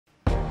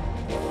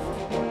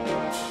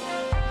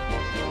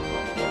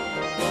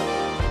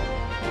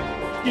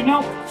You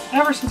know,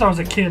 ever since I was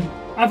a kid,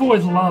 I've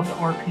always loved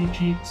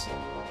RPGs.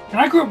 And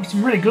I grew up with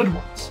some really good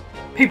ones.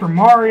 Paper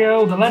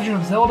Mario, The Legend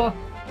of Zelda,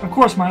 and of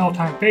course my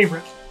all-time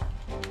favorite,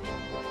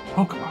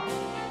 Pokemon.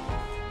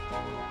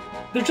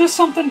 There's just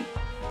something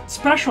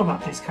special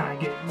about these kind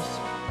of games.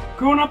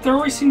 Growing up, there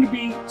always seemed to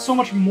be so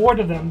much more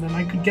to them than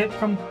I could get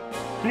from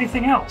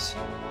anything else.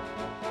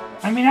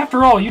 I mean,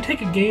 after all, you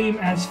take a game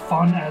as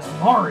fun as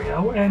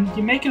Mario, and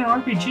you make it an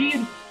RPG,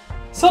 and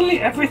suddenly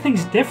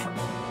everything's different.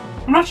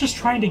 I'm not just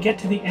trying to get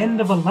to the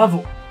end of a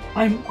level.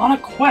 I'm on a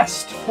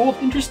quest full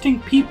of interesting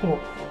people,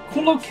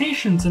 cool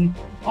locations, and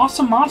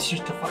awesome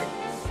monsters to fight.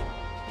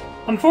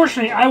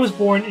 Unfortunately, I was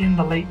born in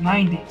the late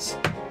 90s,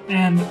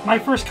 and my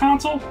first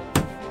console,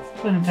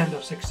 the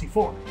Nintendo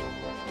 64.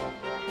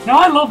 Now,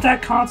 I love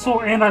that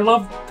console, and I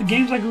love the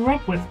games I grew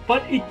up with,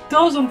 but it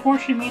does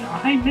unfortunately mean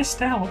I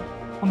missed out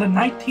on the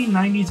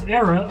 1990s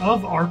era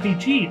of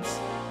RPGs.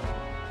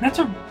 And that's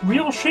a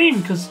real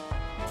shame, because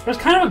it was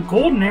kind of a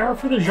golden era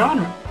for the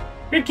genre.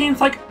 We had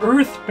games like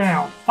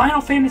Earthbound,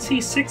 Final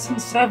Fantasy VI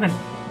and VII,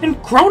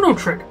 and Chrono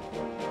Trigger.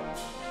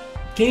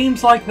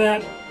 Games like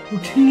that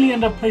routinely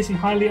end up placing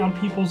highly on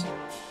people's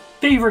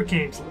favorite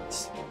games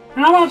lists.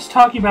 And I'm not just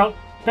talking about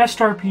best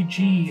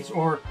RPGs,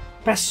 or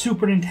best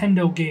Super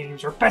Nintendo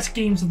games, or best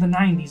games of the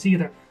 90s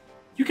either.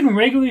 You can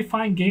regularly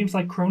find games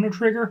like Chrono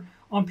Trigger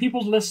on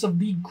people's lists of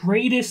the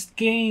greatest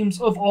games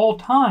of all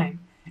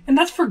time. And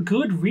that's for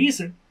good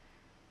reason.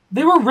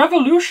 They were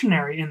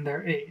revolutionary in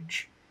their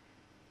age.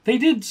 They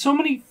did so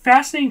many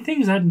fascinating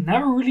things that had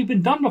never really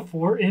been done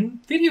before in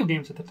video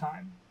games at the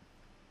time.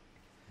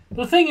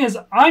 The thing is,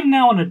 I'm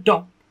now an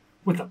adult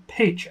with a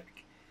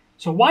paycheck.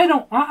 So why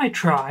don't I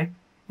try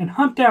and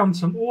hunt down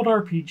some old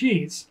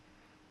RPGs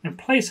and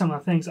play some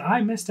of the things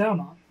I missed out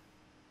on?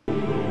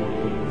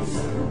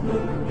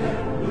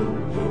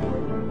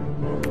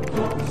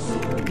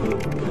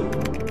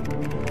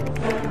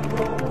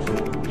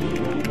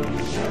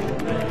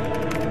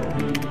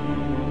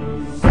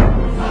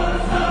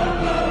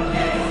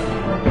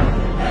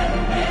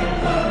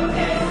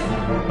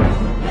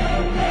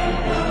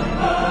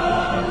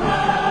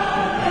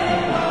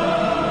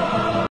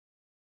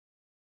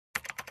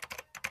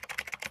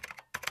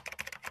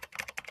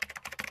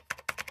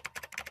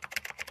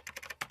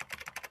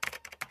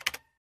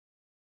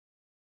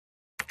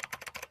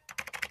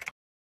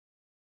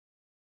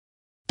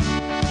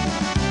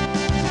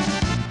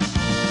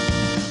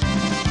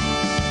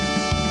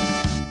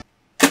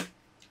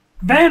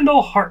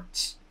 Vandal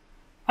Hearts.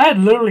 I had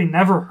literally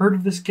never heard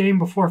of this game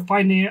before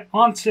finding it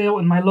on sale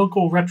in my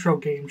local retro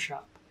game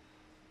shop.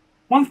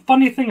 One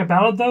funny thing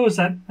about it though is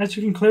that, as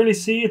you can clearly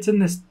see, it's in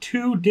this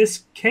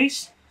 2-disc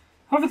case.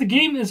 However, the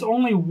game is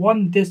only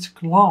 1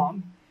 disc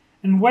long,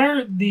 and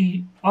where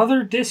the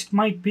other disc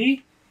might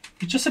be,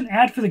 it's just an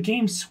ad for the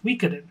game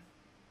Suikoden.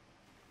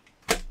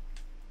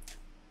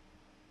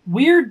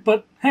 Weird,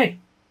 but hey,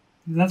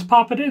 let's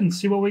pop it in and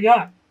see what we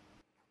got.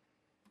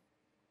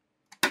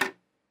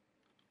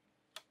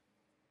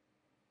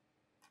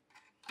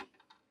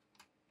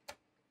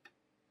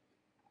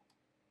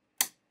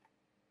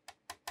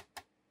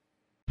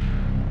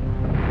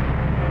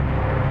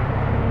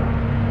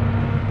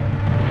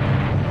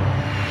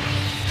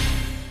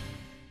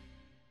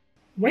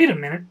 Wait a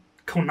minute,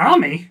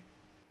 Konami?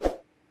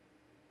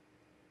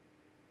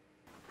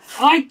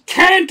 I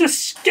can't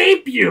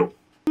escape you!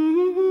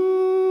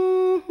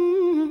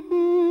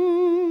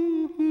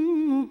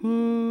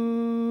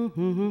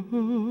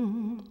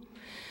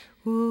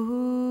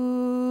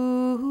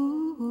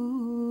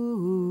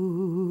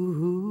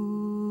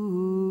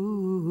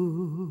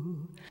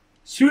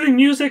 Soothing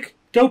music,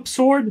 dope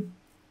sword.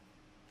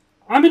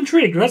 I'm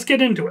intrigued, let's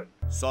get into it.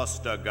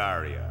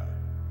 Sostagaria.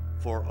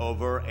 For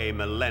over a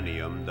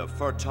millennium, the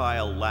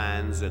fertile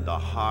lands in the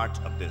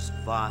heart of this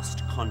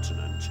vast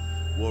continent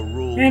were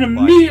ruled and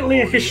immediately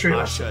by a the history Asha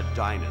lesson.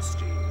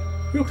 dynasty.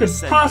 Who could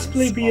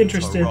possibly be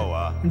interested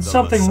Toroa, in the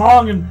something Messiah.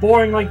 long and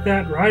boring like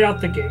that right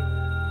out the gate?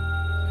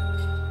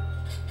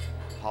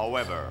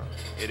 However,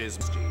 it is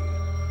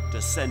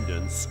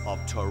descendants of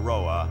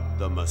Toroa,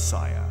 the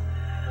Messiah.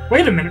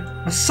 Wait a minute,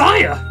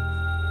 Messiah?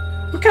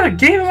 What kind of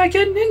game am I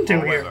getting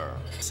into here? However,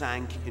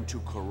 sank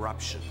into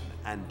corruption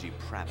and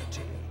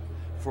depravity,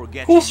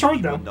 forgetting Cool sword,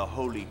 even though. the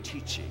holy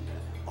teaching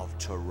of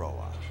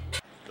Toroa.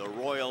 The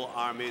royal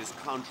army's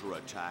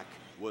counterattack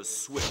was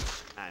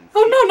swift and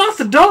Oh no, not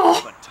the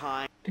doll! but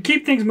time To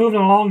keep things moving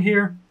along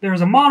here, there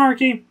was a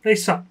monarchy, they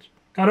sucked.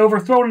 Got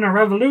overthrown in a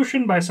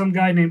revolution by some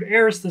guy named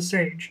Eris the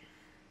Sage.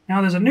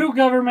 Now there's a new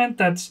government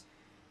that's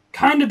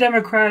kind of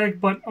democratic,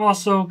 but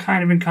also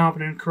kind of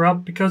incompetent and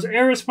corrupt because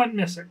Eris went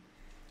missing.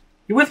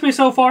 You with me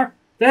so far?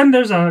 Then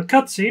there's a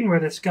cutscene where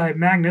this guy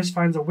Magnus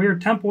finds a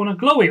weird temple in a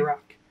glowy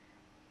rock.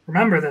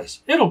 Remember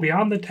this, it'll be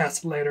on the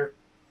test later.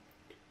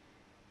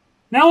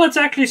 Now let's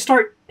actually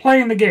start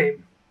playing the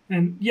game.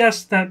 And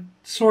yes, that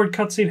sword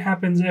cutscene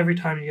happens every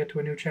time you get to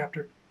a new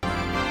chapter.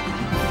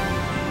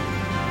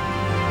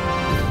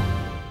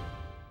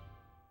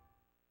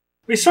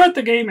 We start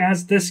the game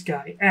as this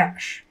guy,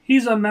 Ash.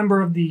 He's a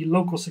member of the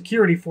local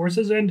security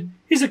forces, and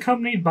he's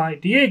accompanied by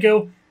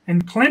Diego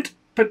And Clint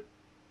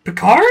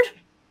Picard?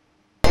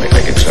 Make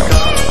it so.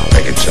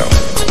 Make it so.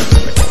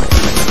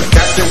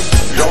 Captain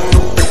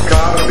Jean-Luc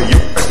Picard of the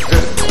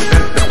USS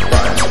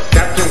Enterprise.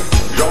 Captain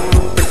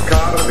Jean-Luc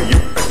Picard of the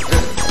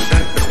USS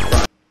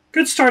Enterprise.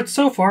 Good start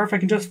so far if I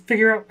can just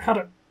figure out how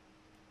to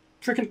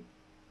frickin'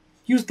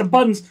 use the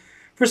buttons.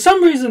 For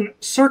some reason,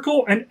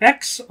 circle and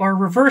X are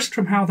reversed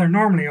from how they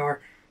normally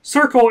are.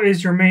 Circle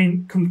is your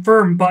main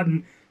confirm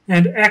button,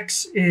 and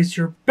X is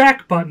your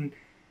back button.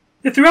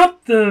 If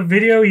throughout the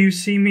video you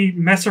see me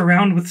mess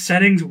around with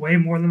settings way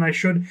more than I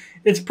should,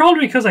 it's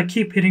probably because I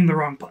keep hitting the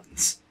wrong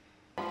buttons.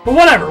 But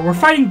whatever, we're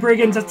fighting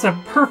brigands. That's a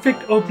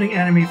perfect opening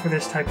enemy for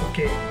this type of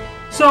game.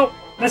 So,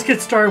 let's get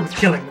started with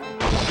killing them.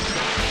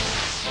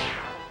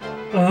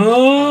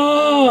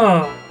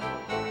 Oh,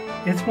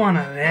 it's one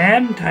of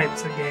them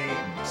types of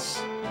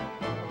games.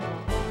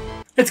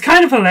 It's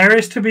kind of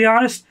hilarious, to be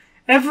honest.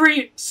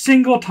 Every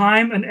single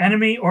time an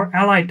enemy or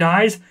ally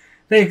dies,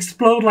 they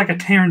explode like a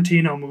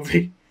Tarantino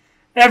movie.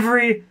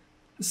 Every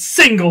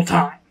single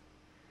time.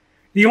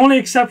 The only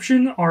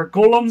exception are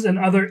golems and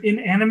other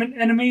inanimate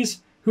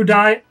enemies who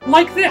die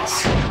like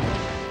this.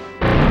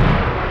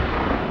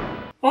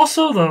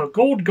 Also, the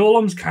gold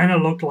golems kind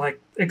of look like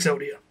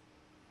Exodia.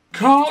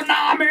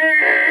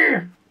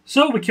 Konami!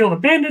 So we kill the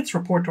bandits,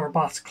 report to our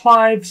boss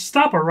Clive,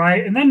 stop a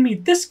riot, and then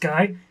meet this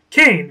guy,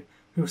 Kane,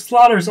 who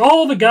slaughters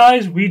all the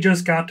guys we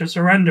just got to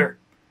surrender.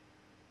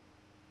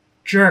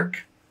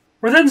 Jerk.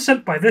 We're then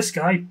sent by this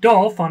guy,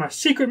 Dolph, on a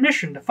secret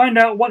mission to find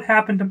out what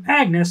happened to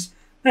Magnus,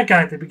 that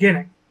guy at the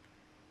beginning.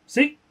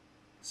 See?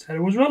 Said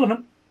it was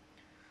relevant.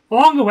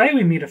 Along the way,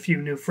 we meet a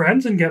few new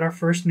friends and get our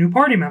first new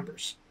party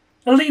members.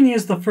 Eleni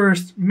is the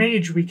first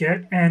mage we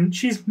get, and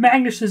she's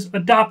Magnus's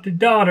adopted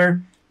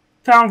daughter,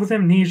 found with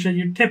amnesia,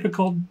 your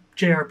typical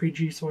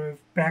JRPG sort of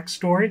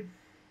backstory.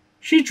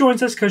 She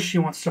joins us because she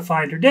wants to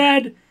find her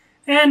dad,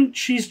 and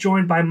she's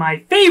joined by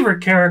my favorite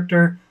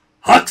character,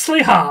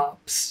 Huxley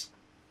Hobbs.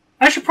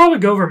 I should probably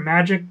go over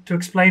magic to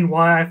explain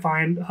why I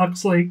find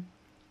Huxley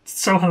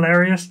so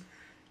hilarious.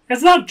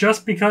 It's not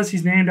just because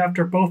he's named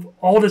after both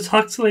Aldous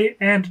Huxley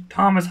and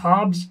Thomas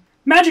Hobbes.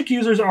 Magic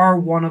users are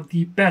one of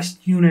the best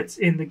units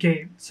in the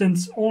game,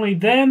 since only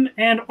them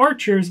and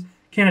archers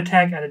can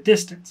attack at a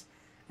distance.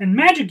 And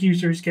magic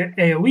users get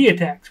AoE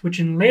attacks,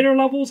 which in later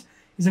levels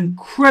is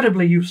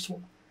incredibly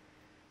useful.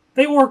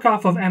 They work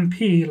off of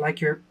MP like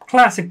your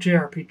classic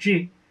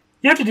JRPG.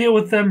 You have to deal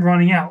with them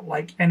running out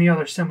like any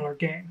other similar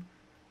game.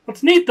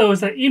 What's neat though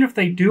is that even if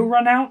they do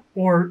run out,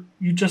 or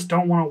you just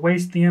don't want to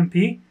waste the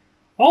MP,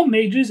 all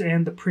mages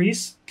and the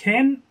priests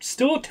can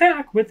still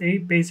attack with a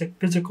basic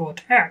physical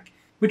attack,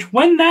 which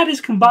when that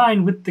is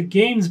combined with the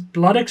game's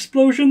blood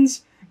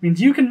explosions,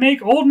 means you can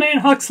make Old Man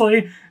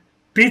Huxley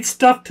beat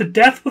stuff to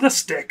death with a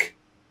stick.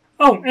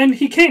 Oh, and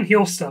he can't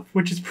heal stuff,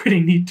 which is pretty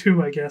neat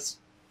too, I guess.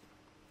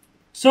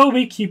 So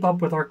we keep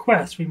up with our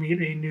quest. We meet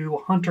a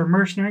new hunter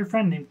mercenary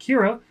friend named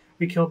Kira.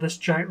 We kill this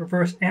giant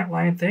reverse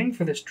antlion thing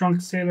for this drunk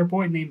sailor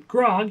boy named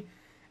Grog.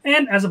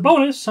 And as a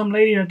bonus, some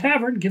lady in a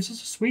tavern gives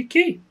us a sweet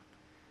key.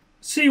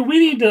 See, we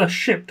need a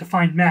ship to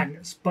find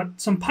Magnus, but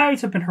some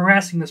pirates have been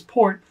harassing this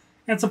port,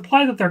 and it's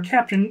implied that their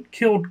captain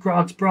killed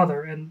Grog's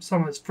brother and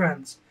some of his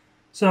friends.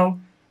 So,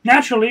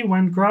 naturally,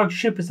 when Grog's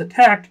ship is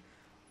attacked,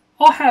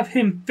 I'll have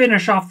him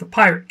finish off the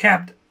pirate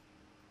captain.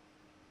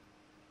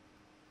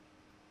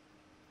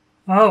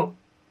 Oh.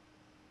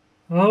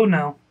 Oh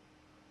no.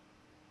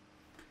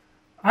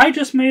 I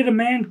just made a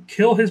man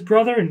kill his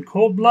brother in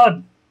cold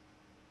blood.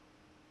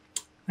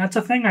 That's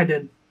a thing I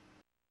did.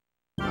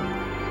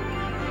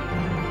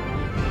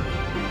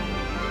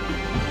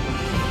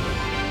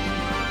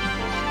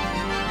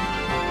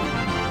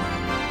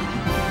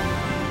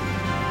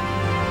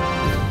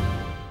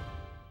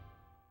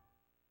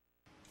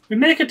 We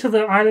make it to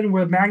the island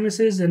where Magnus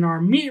is and are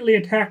immediately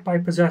attacked by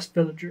possessed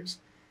villagers.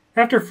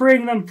 After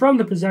freeing them from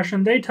the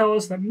possession, they tell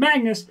us that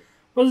Magnus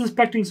was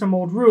inspecting some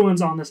old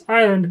ruins on this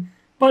island,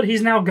 but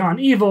he's now gone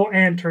evil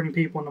and turning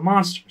people into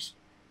monsters.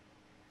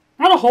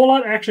 Not a whole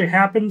lot actually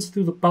happens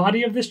through the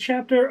body of this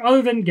chapter,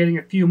 other than getting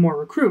a few more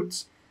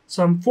recruits,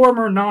 some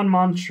former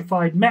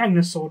non-monstrified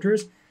Magnus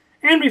soldiers,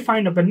 and we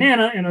find a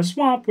banana in a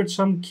swamp which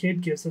some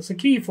kid gives us a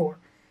key for.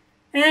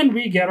 And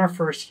we get our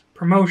first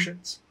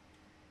promotions.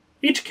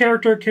 Each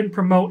character can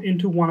promote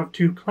into one of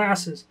two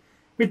classes,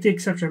 with the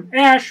exception of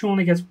Ash, who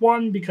only gets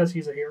one because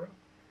he's a hero.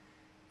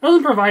 It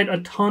doesn't provide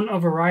a ton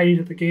of variety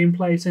to the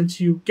gameplay,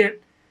 since you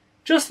get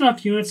just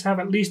enough units to have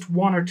at least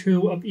one or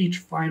two of each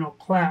final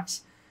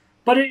class,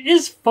 but it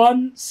is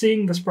fun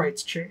seeing the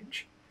sprites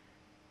change.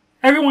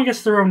 Everyone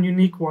gets their own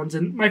unique ones,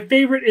 and my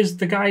favorite is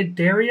the guy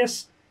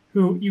Darius,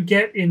 who you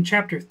get in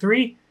Chapter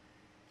 3.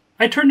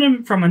 I turned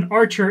him from an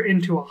archer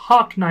into a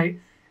hawk knight,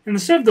 and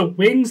instead of the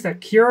wings that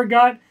Kira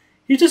got,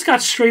 he just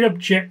got straight up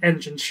jet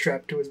engine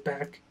strapped to his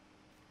back.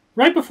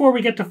 Right before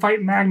we get to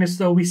fight Magnus,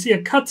 though, we see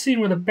a cutscene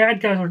where the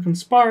bad guys are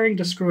conspiring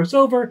to screw us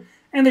over,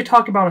 and they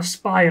talk about a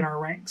spy in our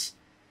ranks.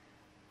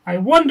 I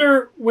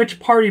wonder which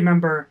party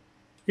member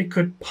it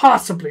could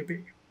possibly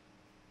be.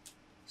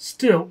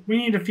 Still, we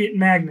need to defeat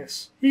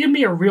Magnus. He can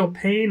be a real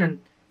pain, and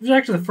It was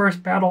actually the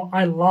first battle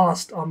I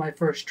lost on my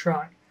first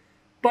try.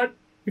 But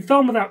we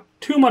fell without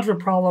too much of a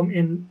problem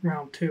in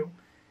round 2.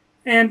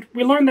 And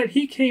we learned that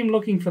he came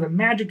looking for the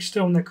magic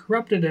stone that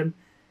corrupted him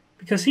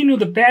because he knew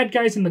the bad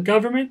guys in the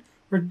government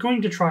were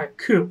going to try a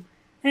coup,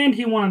 and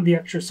he wanted the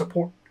extra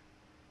support.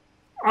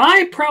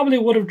 I probably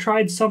would have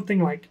tried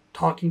something like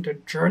talking to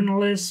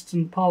journalists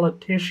and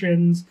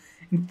politicians,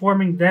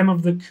 informing them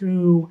of the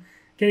coup,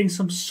 getting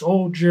some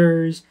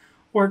soldiers,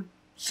 or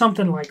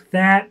something like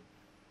that,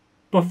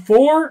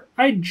 before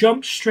I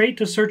jumped straight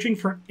to searching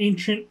for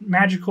ancient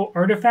magical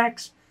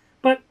artifacts.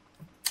 But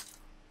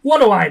what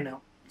do I know?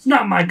 It's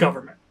not my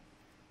government.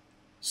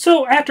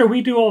 So after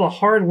we do all the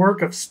hard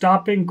work of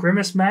stopping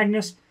Grimace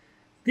Magnus,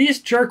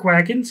 these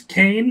jerkwagons,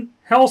 Kane,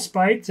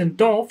 Hellspites, and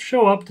Dolph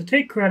show up to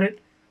take credit,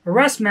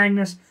 arrest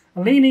Magnus,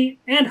 Alini,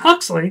 and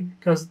Huxley,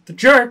 because the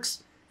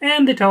jerks,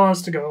 and they tell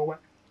us to go away.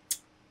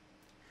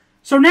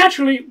 So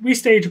naturally, we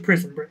stage a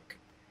prison break.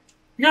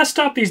 We gotta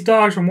stop these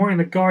dogs from warning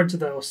the guards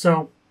though,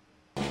 so...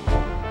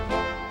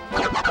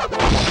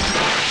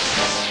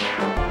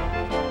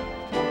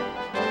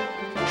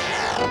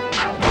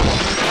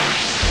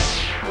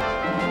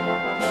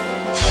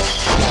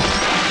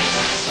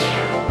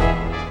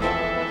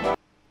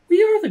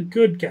 we are the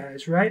good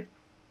guys, right?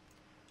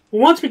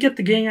 Well, once we get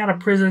the gang out of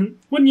prison,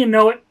 wouldn't you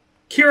know it,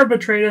 Kira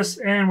betrayed us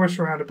and we're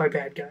surrounded by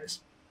bad guys.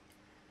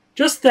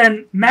 Just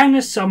then,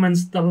 Magnus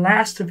summons the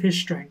last of his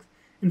strength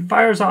and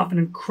fires off an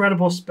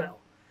incredible spell.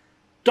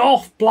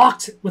 Dolph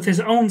blocks it with his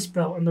own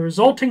spell, and the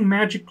resulting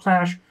magic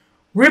clash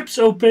rips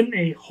open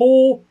a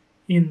hole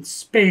in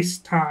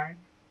space-time,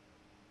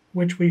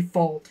 which we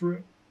fall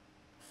through.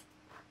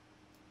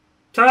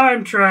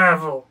 Time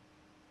travel.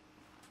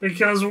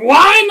 Because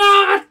why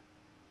not?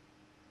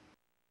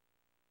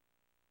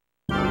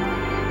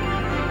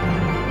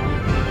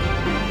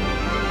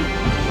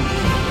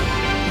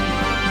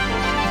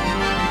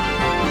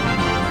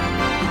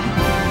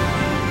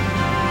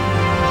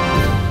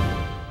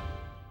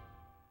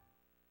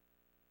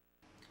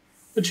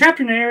 The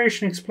chapter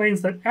narration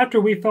explains that after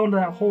we fell into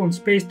that hole in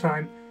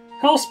space-time,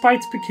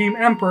 Hellspites became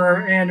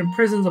Emperor and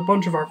imprisons a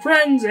bunch of our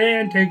friends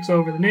and takes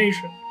over the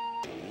nation.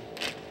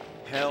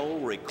 Hell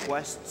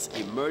requests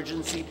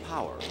emergency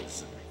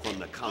powers from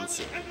the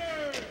Council.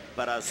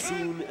 But as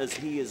soon as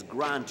he is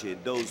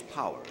granted those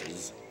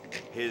powers,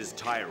 his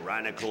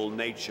tyrannical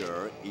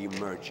nature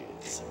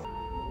emerges.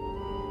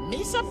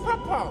 Misa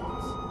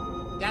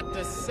proposed that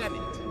the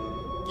Senate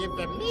give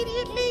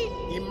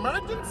immediately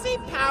emergency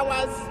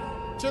powers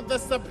to the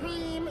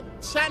Supreme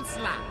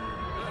Chancellor.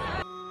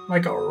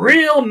 Like a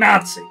real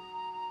Nazi.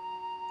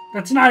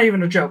 That's not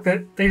even a joke.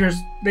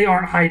 They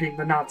aren't hiding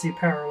the Nazi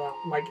parallel,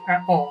 like,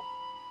 at all.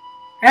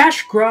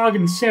 Ash, Grog,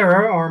 and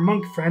Sarah, our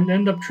monk friend,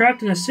 end up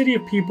trapped in a city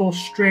of people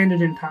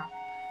stranded in time.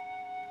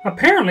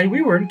 Apparently,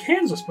 we were in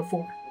Kansas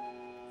before.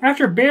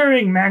 After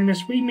burying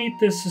Magnus, we meet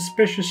this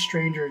suspicious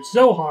stranger,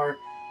 Zohar,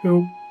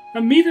 who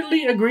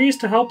immediately agrees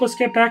to help us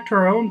get back to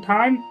our own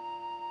time,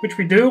 which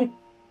we do.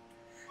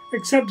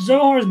 Except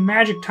Zohar's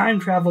magic time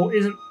travel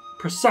isn't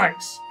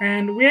precise,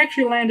 and we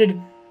actually landed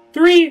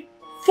 3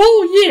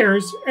 full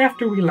years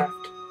after we left.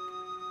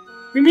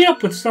 We meet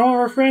up with some of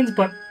our friends,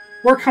 but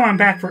we're coming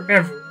back for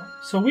everyone,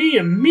 so we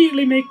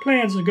immediately make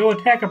plans to go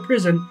attack a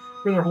prison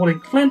where they're holding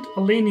Clint,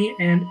 Alini,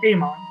 and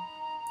Amon.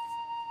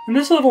 In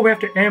this level, we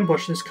have to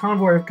ambush this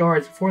convoy of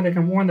guards before they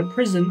can warn the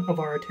prison of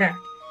our attack.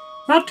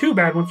 Not too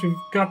bad once we've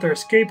got their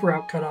escape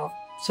route cut off,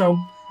 so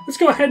let's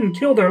go ahead and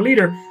kill their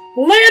leader,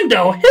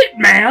 Lando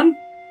Hitman!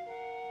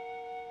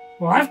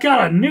 Well, I've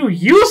got a new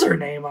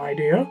username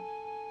idea.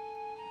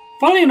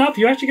 Funnily enough,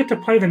 you actually get to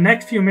play the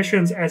next few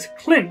missions as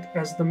Clint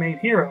as the main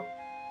hero.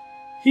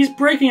 He's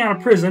breaking out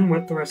of prison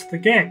with the rest of the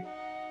gang.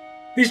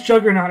 These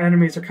Juggernaut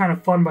enemies are kind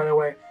of fun, by the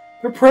way.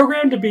 They're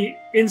programmed to be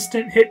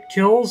instant hit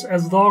kills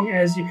as long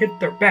as you hit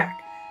their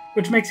back,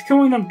 which makes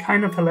killing them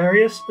kind of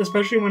hilarious,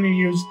 especially when you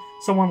use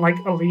someone like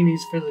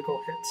Alini's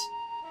physical hits.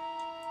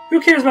 Who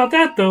cares about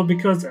that, though,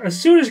 because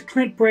as soon as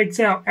Clint breaks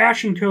out,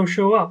 Ash and Co.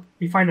 show up.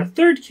 We find a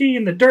third key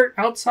in the dirt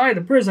outside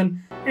the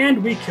prison,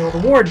 and we kill the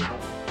warden.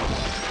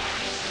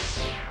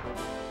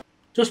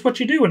 Just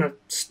what you do in a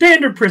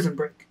standard prison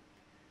break.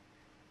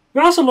 We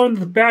also learn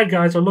that the bad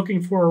guys are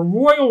looking for a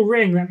royal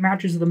ring that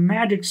matches the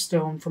magic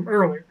stone from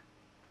earlier.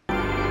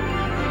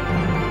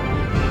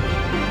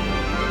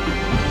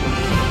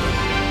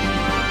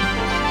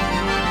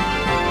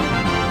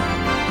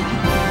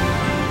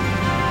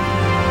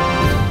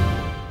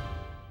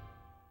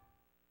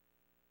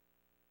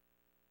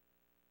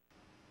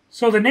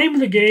 So the name of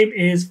the game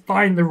is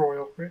Find the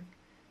Royal Ring.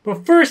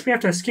 But first we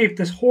have to escape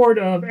this horde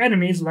of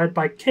enemies led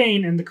by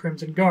Kane and the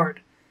Crimson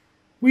Guard.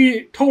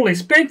 We totally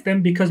spank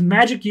them because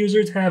magic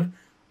users have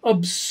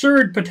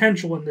absurd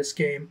potential in this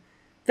game.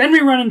 Then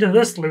we run into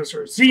this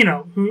loser,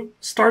 Zeno, who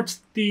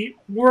starts the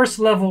worst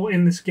level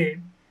in this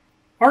game.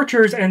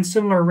 Archers and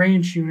similar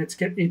ranged units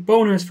get a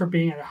bonus for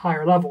being at a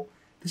higher level.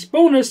 This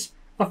bonus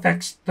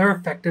affects their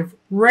effective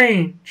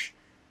range.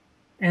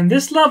 And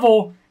this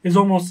level is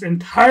almost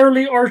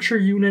entirely archer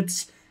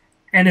units,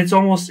 and it's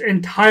almost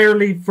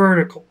entirely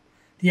vertical.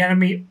 The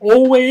enemy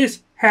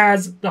always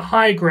has the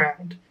high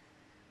ground.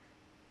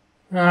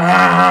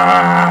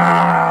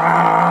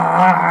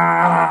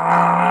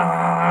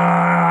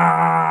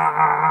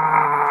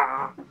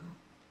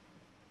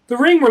 The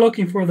ring we're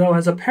looking for, though,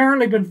 has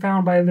apparently been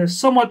found by this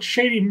somewhat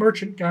shady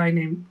merchant guy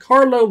named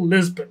Carlo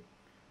Lisbon.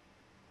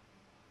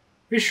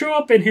 We show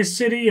up in his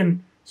city,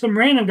 and some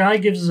random guy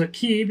gives us a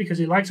key because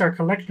he likes our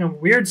collection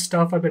of weird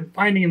stuff I've been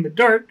finding in the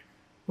dirt,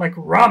 like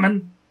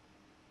ramen.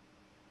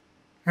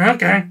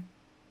 Okay.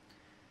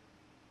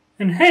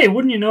 And hey,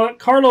 wouldn't you know it,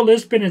 Carlo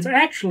Lisbon is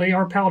actually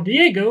our pal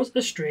Diego's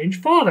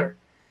estranged father.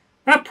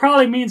 That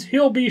probably means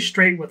he'll be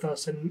straight with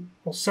us and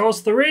will sell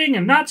us the ring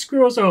and not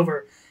screw us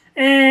over.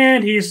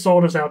 And he's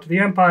sold us out to the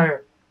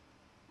Empire.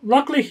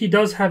 Luckily, he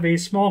does have a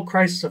small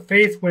crisis of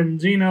faith when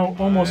Zeno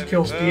almost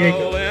kills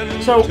Diego,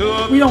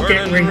 so we don't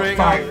get ring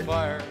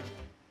fired.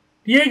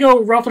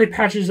 Diego roughly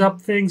patches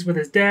up things with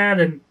his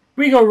dad, and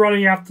we go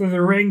running after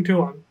the ring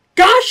to a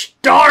gosh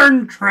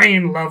darn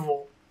train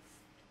level.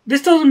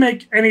 This doesn't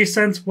make any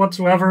sense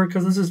whatsoever,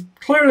 because this is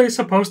clearly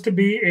supposed to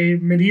be a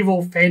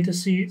medieval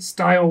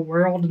fantasy-style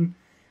world, and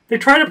they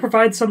try to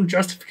provide some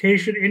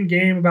justification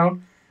in-game about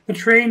the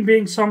train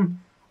being some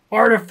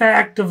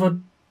artifact of a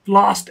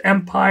lost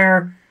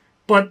empire,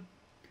 but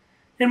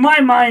in my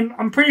mind,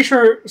 I'm pretty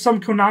sure some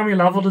Konami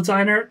level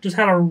designer just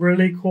had a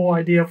really cool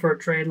idea for a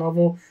train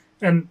level,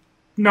 and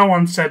no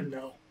one said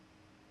no.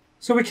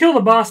 So we kill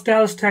the boss,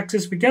 Dallas,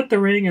 Texas, we get the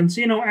ring, and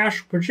Zeno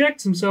Astral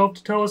projects himself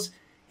to tell us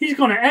he's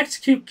going to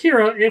execute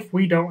Kira if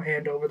we don't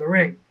hand over the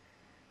ring.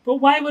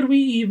 But why would we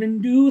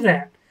even do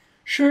that?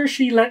 Sure,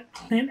 she let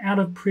Clint out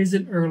of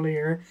prison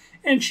earlier,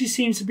 and she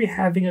seems to be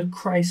having a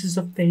crisis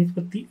of faith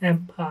with the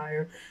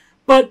Empire.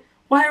 But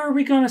why are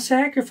we going to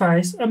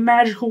sacrifice a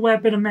magical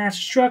weapon of mass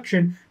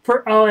destruction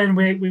for, oh, and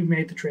wait, we've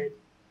made the trade.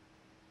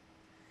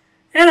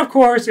 And of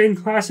course, in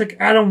classic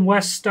Adam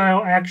West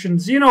style action,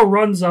 Zeno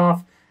runs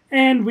off,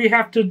 and we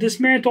have to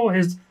dismantle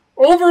his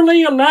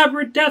overly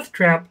elaborate death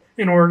trap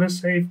in order to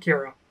save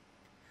Kira.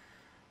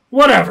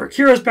 Whatever,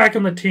 Kira's back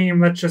on the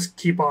team, let's just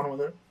keep on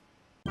with it.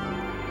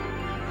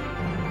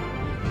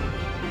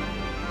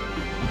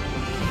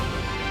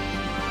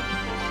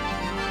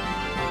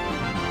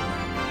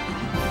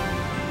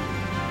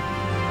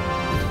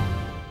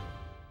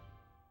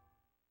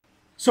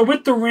 So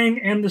with the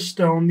ring and the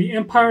stone, the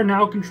Empire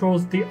now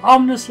controls the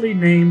ominously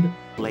named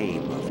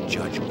Flame of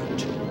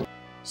Judgment.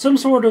 Some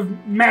sort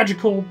of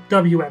magical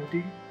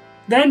WMD.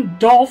 Then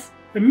Dolph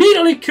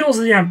immediately kills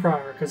the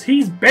Empire, because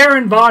he's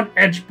Baron von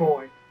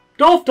Edgeboy.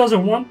 Dolph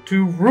doesn't want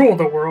to rule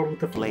the world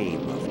with the Flame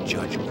of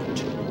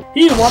Judgment.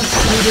 He wants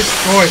to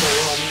destroy the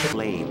world with the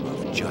Flame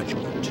of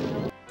Judgment.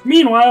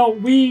 Meanwhile,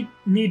 we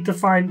need to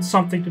find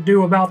something to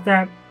do about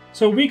that,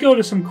 so we go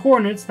to some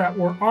coordinates that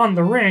were on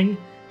the ring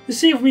to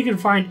see if we can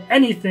find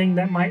anything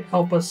that might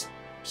help us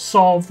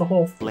solve the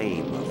whole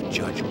Flame of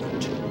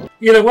Judgment.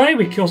 Either way,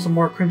 we kill some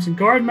more Crimson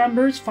Guard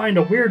members, find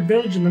a weird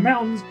village in the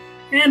mountains,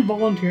 and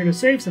volunteer to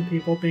save some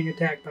people being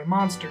attacked by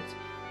monsters.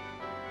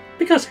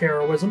 Because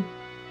heroism.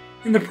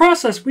 In the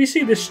process, we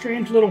see this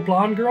strange little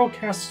blonde girl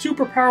cast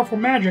super powerful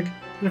magic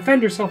to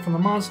defend herself from the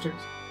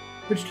monsters,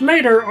 which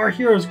later our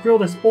heroes grill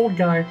this old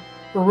guy,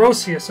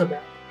 Orosius,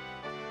 about.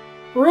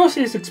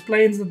 Orosius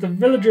explains that the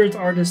villagers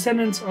are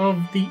descendants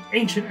of the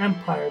ancient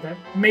empire that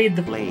made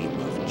the Flame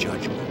of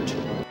Judgment.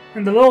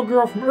 And the little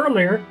girl from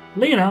earlier,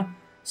 Lena,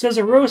 says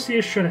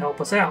Orosius should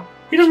help us out.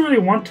 He doesn't really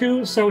want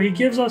to, so he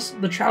gives us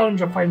the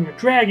challenge of fighting a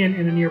dragon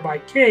in a nearby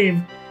cave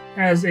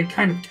as a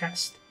kind of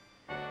test.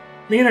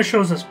 Lena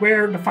shows us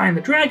where to find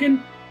the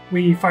dragon,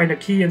 we find a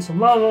key and some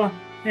lava,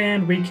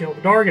 and we kill the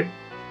dragon.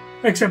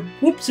 Except,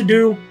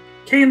 whoopsie-doo,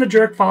 Kane the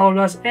Jerk followed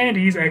us, and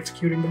he's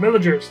executing the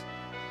villagers.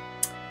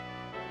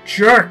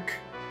 Jerk!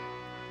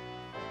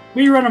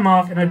 We run him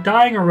off, and a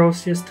dying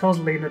Orosius tells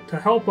Lena to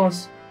help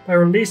us by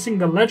releasing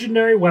the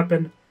legendary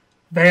weapon,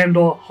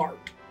 Vandal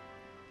Heart.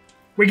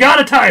 We got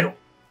a title!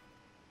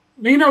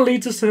 Lena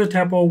leads us to the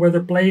temple where the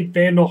blade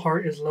Vandal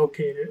Heart is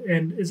located,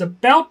 and is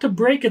about to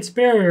break its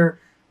barrier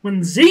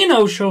when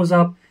Zeno shows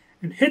up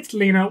and hits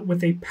Lena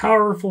with a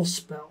powerful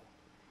spell.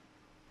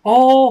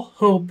 All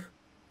hope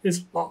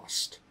is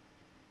lost.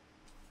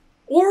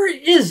 Or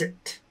is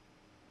it?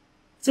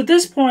 So at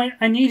this point,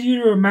 I need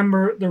you to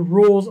remember the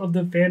rules of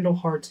the Vandal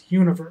Heart's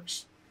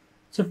universe.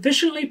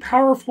 Sufficiently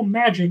powerful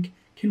magic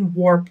can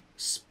warp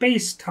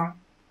space-time.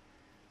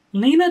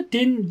 Lena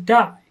didn't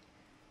die.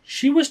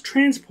 She was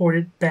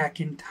transported back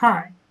in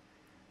time.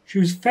 She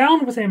was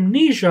found with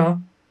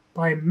amnesia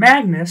by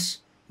Magnus,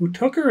 who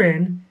took her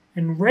in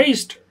and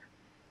raised her.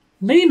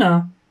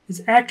 Lena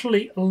is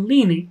actually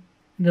Eleni,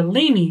 and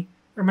Eleni,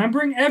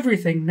 remembering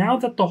everything now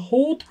that the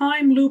whole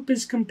time loop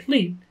is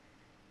complete,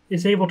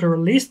 is able to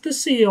release the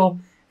seal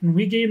and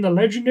regain the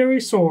legendary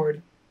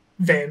sword,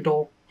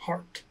 Vandal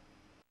Heart.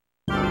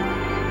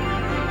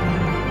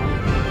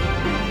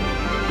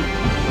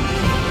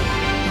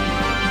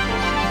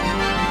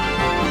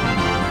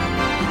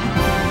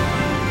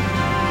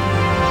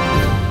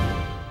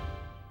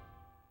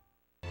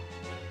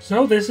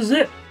 So this is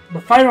it,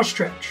 the final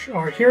stretch.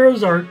 Our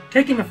heroes are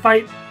taking the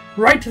fight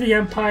right to the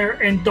Empire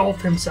and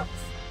Dolph himself.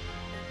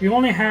 We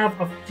only have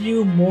a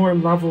few more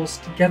levels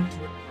to get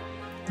through.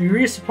 We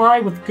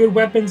resupply with good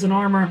weapons and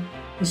armor,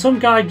 and some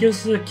guy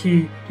gives us a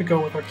key to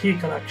go with our key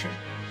collection.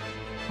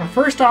 Our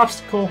first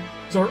obstacle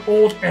is our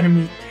old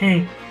enemy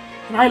Kane,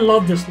 and I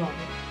love this level.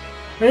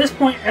 By this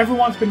point,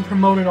 everyone's been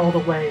promoted all the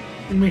way,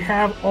 and we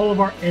have all of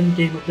our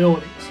endgame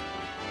abilities.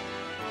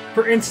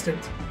 For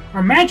instance,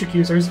 our magic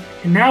users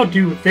can now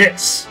do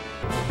this.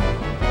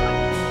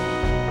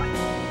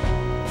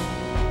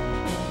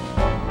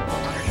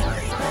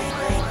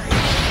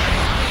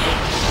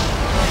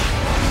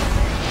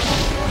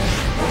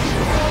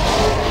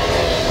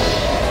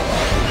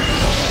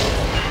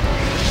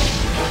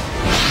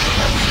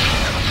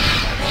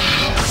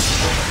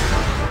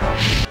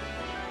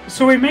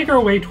 So we make our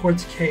way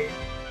towards Kane,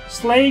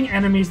 slaying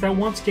enemies that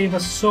once gave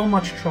us so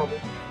much trouble.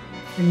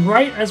 And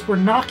right as we're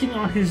knocking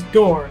on his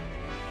door,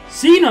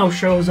 Zeno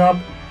shows up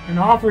and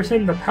offers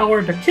him the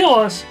power to kill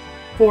us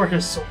for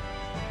his soul.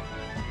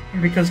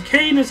 And because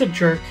Kane is a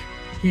jerk,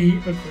 he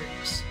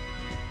agrees.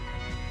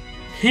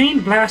 Kane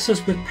blasts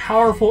us with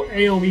powerful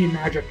AoE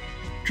magic,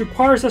 which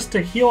requires us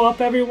to heal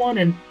up everyone,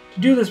 and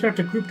to do this we have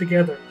to group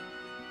together.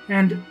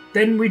 And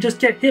then we just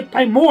get hit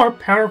by more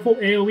powerful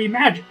AoE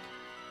magic.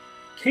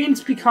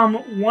 Kane's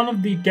become one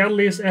of the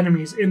deadliest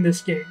enemies in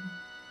this game.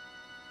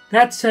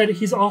 That said,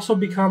 he's also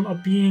become a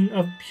being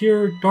of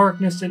pure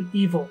darkness and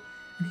evil,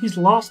 and he's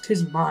lost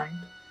his mind.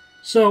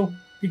 So,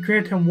 we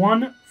grant him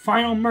one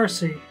final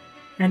mercy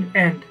and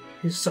end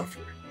his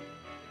suffering.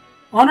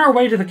 On our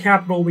way to the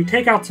capital, we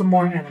take out some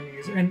more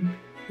enemies, and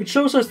it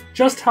shows us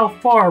just how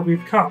far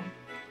we've come.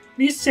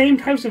 These same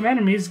types of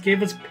enemies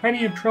gave us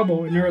plenty of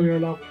trouble in earlier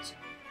levels,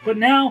 but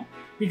now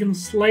we can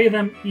slay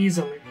them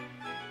easily.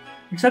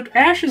 Except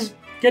Ash is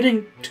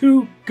getting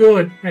too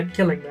good at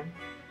killing them.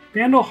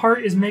 Vandal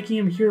Heart is making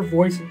him hear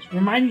voices,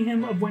 reminding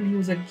him of when he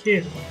was a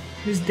kid.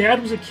 His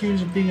dad was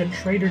accused of being a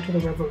traitor to the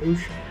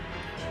revolution.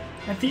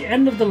 At the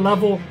end of the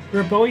level,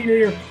 Rebellion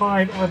Leader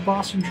Clive, our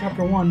boss in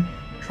Chapter 1,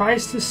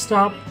 tries to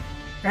stop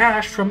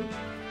Ash from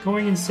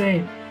going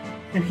insane,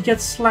 and he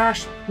gets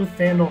slashed with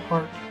Vandal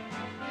Heart.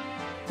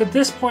 At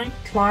this point,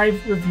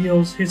 Clive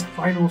reveals his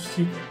final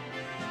secret.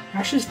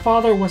 Ash's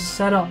father was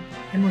set up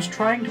and was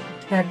trying to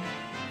protect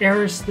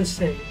Eris the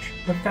Sage,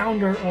 the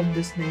founder of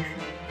this nation.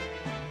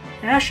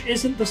 Ash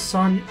isn't the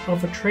son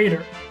of a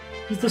traitor,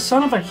 he's the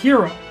son of a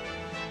hero.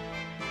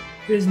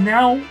 It is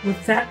now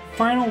with that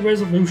final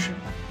resolution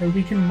that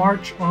we can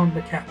march on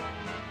the capital.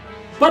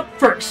 But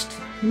first,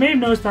 you may have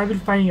noticed I've been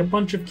finding a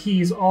bunch of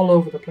keys all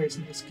over the place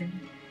in this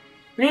game.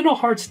 Vandal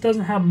Hearts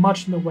doesn't have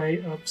much in the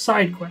way of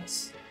side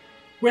quests,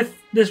 with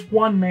this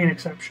one main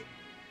exception.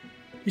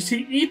 You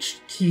see, each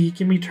key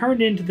can be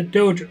turned into the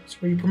dojos,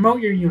 where you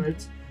promote your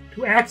units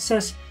to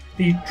access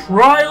the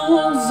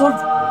Trials of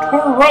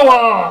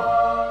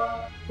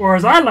Toroa! Or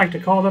as I like to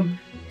call them,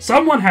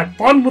 someone had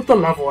fun with the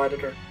level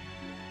editor.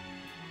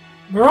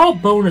 They're all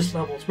bonus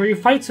levels, where you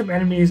fight some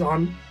enemies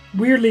on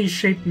weirdly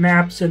shaped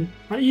maps, and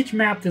on each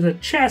map there's a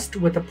chest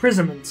with a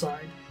prism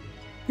inside.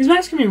 These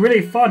maps can be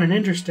really fun and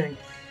interesting,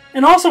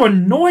 and also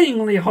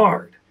annoyingly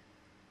hard.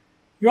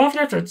 You often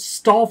have to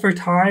stall for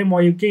time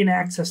while you gain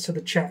access to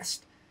the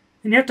chest,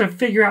 and you have to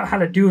figure out how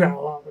to do that a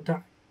lot of the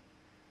time.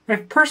 My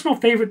personal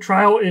favorite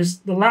trial is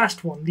the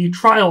last one, the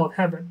Trial of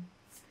Heaven.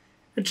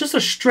 It's just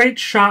a straight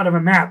shot of a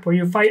map where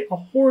you fight a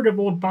horde of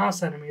old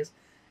boss enemies,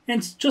 and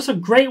it's just a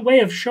great way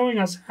of showing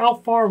us how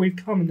far we've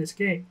come in this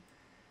game.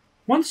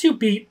 Once you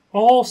beat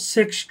all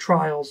 6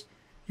 trials,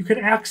 you can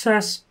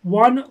access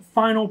one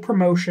final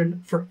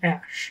promotion for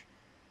Ash.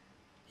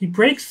 He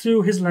breaks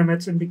through his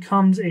limits and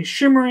becomes a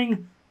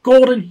shimmering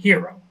golden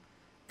hero,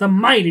 the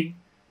mighty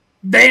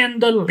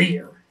Vandal.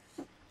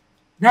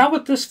 Now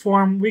with this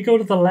form, we go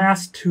to the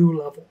last 2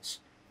 levels.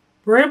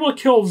 We're able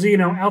to kill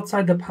Zeno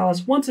outside the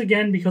palace once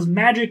again because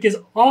magic is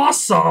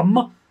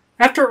awesome!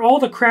 After all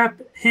the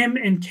crap him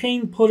and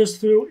Kane put us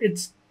through,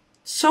 it's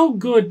so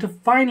good to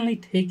finally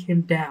take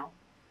him down.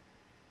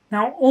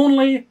 Now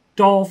only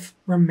Dolph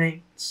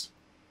remains.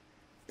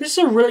 This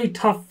is a really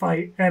tough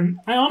fight, and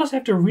I honestly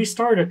have to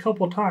restart it a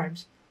couple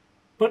times.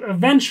 But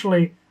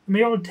eventually, I'm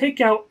able to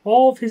take out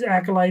all of his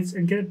acolytes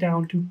and get it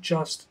down to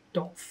just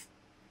Dolph.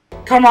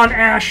 Come on,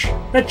 Ash!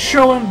 Let's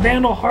show him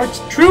Vandal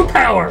Heart's true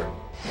power!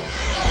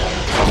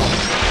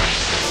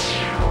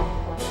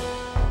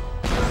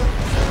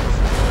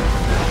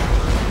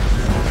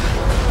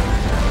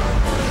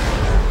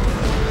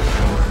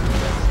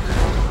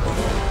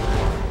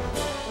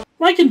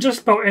 Like in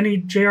just about any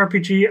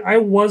JRPG, I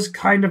was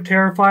kind of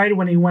terrified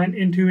when he went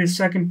into his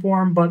second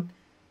form, but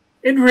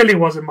it really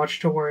wasn't much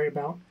to worry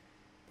about.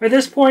 By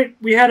this point,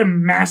 we had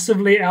him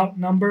massively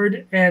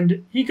outnumbered,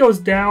 and he goes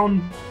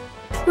down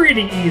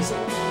pretty easily.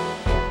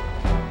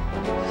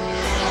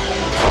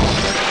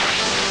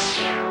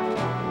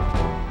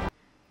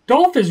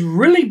 Dolph is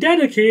really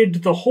dedicated to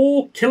the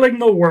whole killing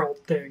the world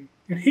thing,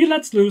 and he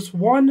lets loose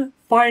one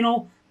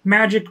final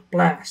magic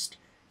blast,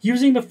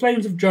 using the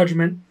Flames of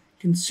Judgment,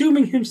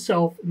 consuming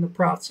himself in the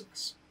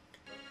process.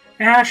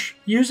 Ash,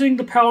 using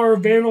the power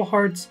of Vandal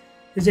Hearts,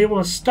 is able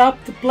to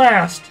stop the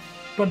blast,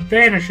 but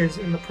vanishes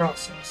in the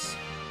process.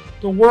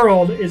 The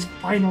world is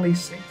finally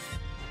safe.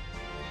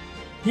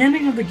 The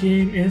ending of the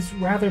game is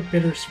rather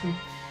bittersweet.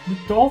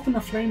 With Dolph and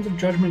the Flames of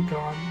Judgment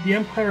gone, the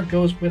Empire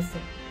goes with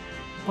them.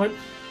 But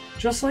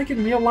just like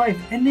in real life,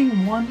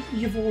 ending one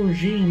evil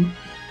regime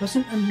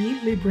doesn't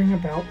immediately bring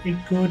about a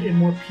good and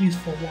more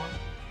peaceful one.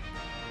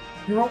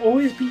 There will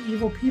always be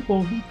evil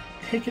people who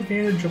take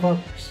advantage of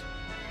others.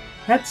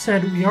 That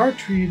said, we are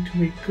treated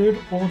to a good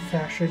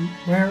old-fashioned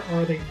 "where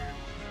are they now?"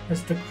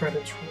 as the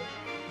credits roll.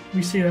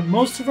 We see that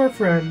most of our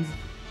friends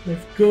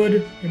live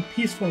good and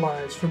peaceful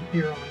lives from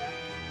here on out.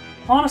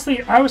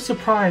 Honestly, I was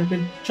surprised at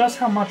just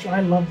how much I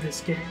love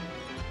this game.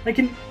 I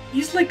can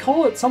easily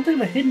call it something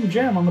of a hidden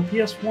gem on the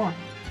PS1.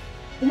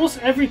 Almost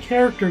every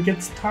character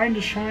gets time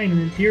to shine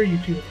and endear you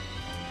to it.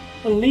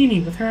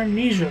 Eleni with her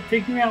amnesia,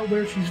 figuring out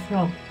where she's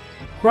from.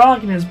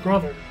 Grog and his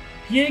brother.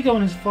 Diego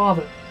and his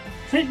father.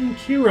 Clint and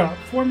Kira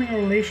forming a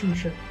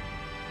relationship.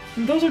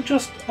 And those are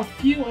just a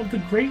few of the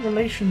great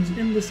relations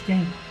in this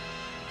game.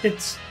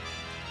 It's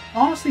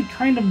honestly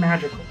kind of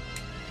magical.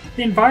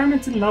 The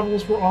environments and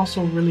levels were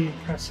also really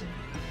impressive.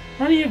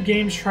 Plenty of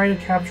games try to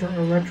capture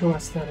a retro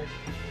aesthetic,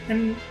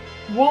 and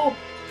while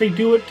they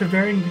do it to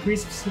varying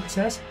degrees of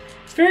success,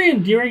 it's very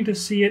endearing to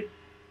see it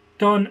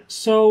done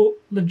so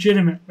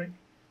legitimately.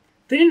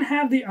 They didn't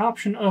have the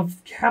option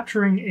of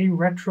capturing a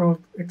retro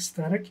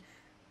aesthetic.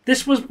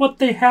 This was what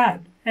they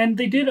had, and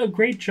they did a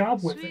great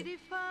job with it.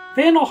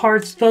 Vandal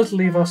Hearts does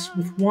leave us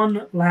with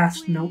one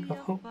last note of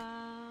hope.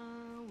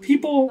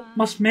 People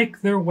must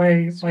make their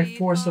way by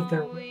force of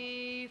their will.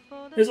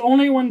 It is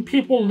only when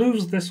people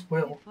lose this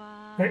will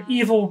that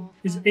evil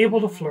is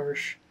able to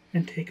flourish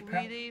and take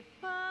power.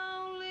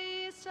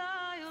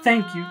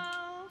 Thank you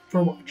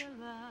for watching.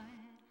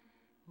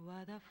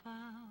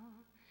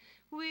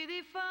 We